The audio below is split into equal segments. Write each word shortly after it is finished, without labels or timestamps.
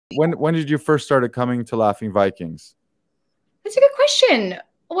When did you first started coming to Laughing Vikings? That's a good question.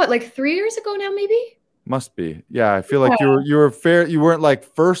 What, like 3 years ago now, maybe? Must be. Yeah, I feel like you were fair. You weren't like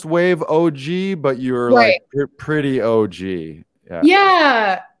first wave OG, but you were like pretty OG.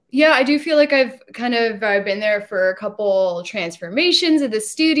 Yeah. Yeah, I do feel like I've kind of been there for a couple transformations of the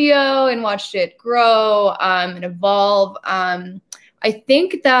studio and watched it grow and evolve. I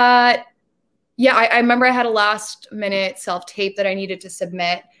think that, yeah, I remember I had a last minute self-tape that I needed to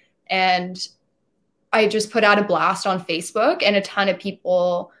submit, and I just put out a blast on Facebook, and a ton of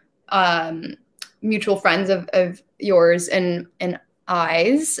people, mutual friends of yours and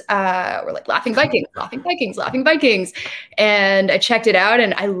I's, were like, Laughing Vikings, Laughing Vikings, Laughing Vikings. And I checked it out,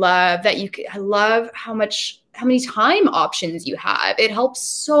 and I love that I love how many time options you have. It helps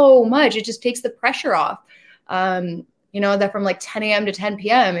so much. It just takes the pressure off. That from like 10 a.m. to 10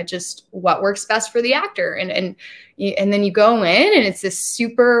 p.m., it just what works best for the actor. And then you go in, and it's this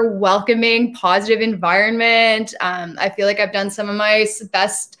super welcoming, positive environment. I feel like I've done some of my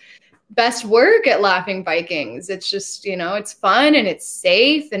best work at Laughing Vikings. It's just, it's fun and it's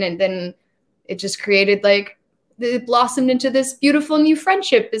safe. And then it just created it blossomed into this beautiful new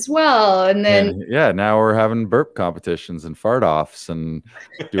friendship as well. And then, now we're having burp competitions and fart offs and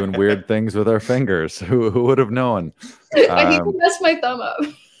doing weird things with our fingers. Who would have known? I think I messed my thumb up.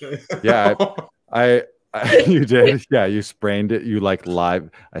 Yeah, I you did. Yeah, you sprained it. You live.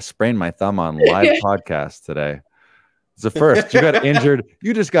 I sprained my thumb on live podcast today. It's the first. You got injured.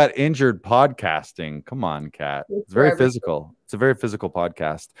 You just got injured podcasting. Come on, Kat. It's very physical. It's a very physical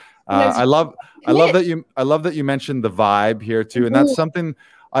podcast. I love that you mentioned the vibe here too, and that's something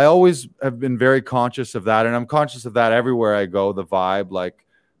I always have been very conscious of that, and I'm conscious of that everywhere I go. The vibe, like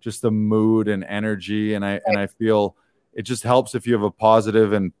just the mood and energy, and I feel it just helps if you have a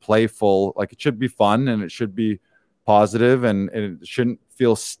positive and playful. Like, it should be fun and it should be positive, and it shouldn't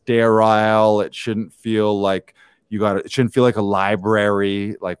feel sterile. It shouldn't feel like it shouldn't feel like a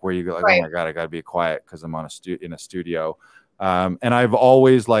library, like where you go like, oh my God, I got to be quiet because I'm in a studio. And I've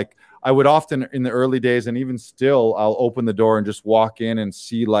always I would often in the early days, and even still, I'll open the door and just walk in and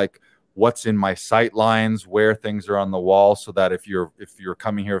see what's in my sight lines, where things are on the wall, so that if you're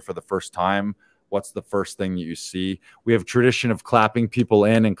coming here for the first time, what's the first thing that you see? We have tradition of clapping people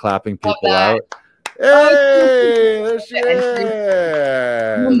in and clapping people out. Hey, there she is.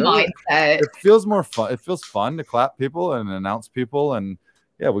 It feels more fun. It feels fun to clap people and announce people, and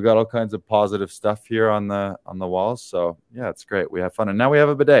yeah, we got all kinds of positive stuff here on the walls. So yeah, it's great. We have fun, and now we have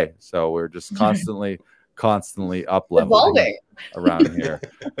a bidet, so we're just constantly up leveling around here.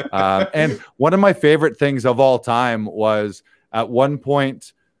 And one of my favorite things of all time was at one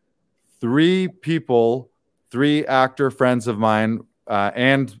point, three actor friends of mine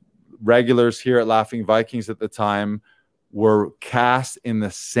and regulars here at Laughing Vikings at the time were cast in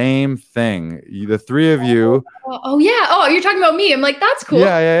the same thing. The three of you. Oh yeah. Oh, you're talking about me. I'm like, that's cool.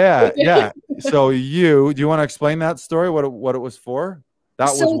 Yeah. So do you want to explain that story? What it was for? That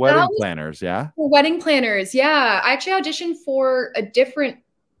was Wedding Planners, yeah? Wedding Planners, yeah. I actually auditioned for a different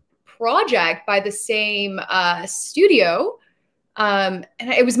project by the same studio. And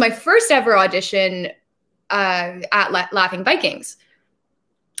it was my first ever audition at Laughing Vikings.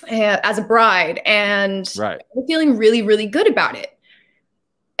 As a bride, and I'm feeling really, really good about it,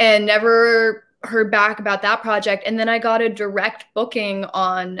 and never heard back about that project. And then I got a direct booking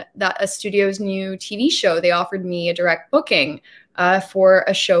on a studio's new TV show. They offered me a direct booking for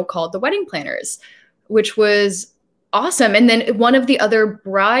a show called The Wedding Planners, which was awesome. And then one of the other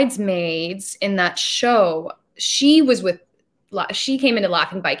bridesmaids in that show, she came into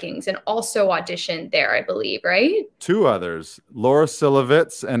Laughing Vikings and also auditioned there, I believe, right? Two others, Laura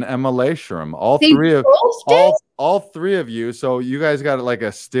Silovitz and Emma Leishram. All three of you. So you guys got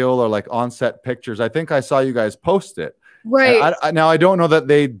a still or on-set pictures. I think I saw you guys post it. Right. Now I don't know that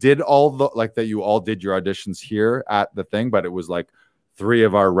they did all that you all did your auditions here at the thing, but it was three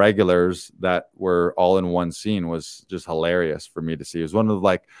of our regulars that were all in one scene. Was just hilarious for me to see. It was one of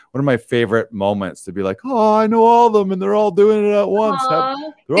my favorite moments to be like, oh, I know all of them and they're all doing it at once. They're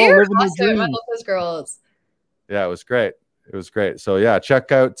all living awesome. I love those girls. Yeah, it was great. It was great. So yeah,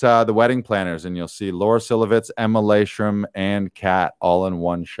 check out The Wedding Planners and you'll see Laura Silovitz, Emma Leishram, and Kat all in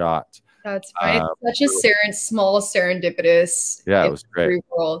one shot. That's right. It's such a small serendipitous. Yeah, it was great.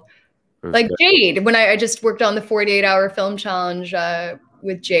 World. Jade, when I just worked on the 48-hour film challenge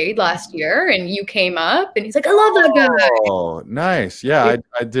with Jade last year, and you came up and he's like, I love that guy. Oh, nice. Yeah,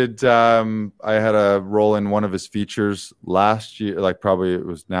 I did. I had a role in one of his features last year,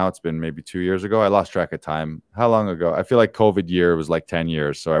 it's been maybe 2 years ago. I lost track of time. How long ago? I feel like COVID year was 10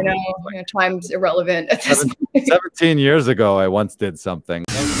 years. So I know, time's irrelevant at this point. 17 years ago, I once did something.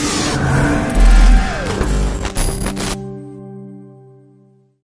 Thanks.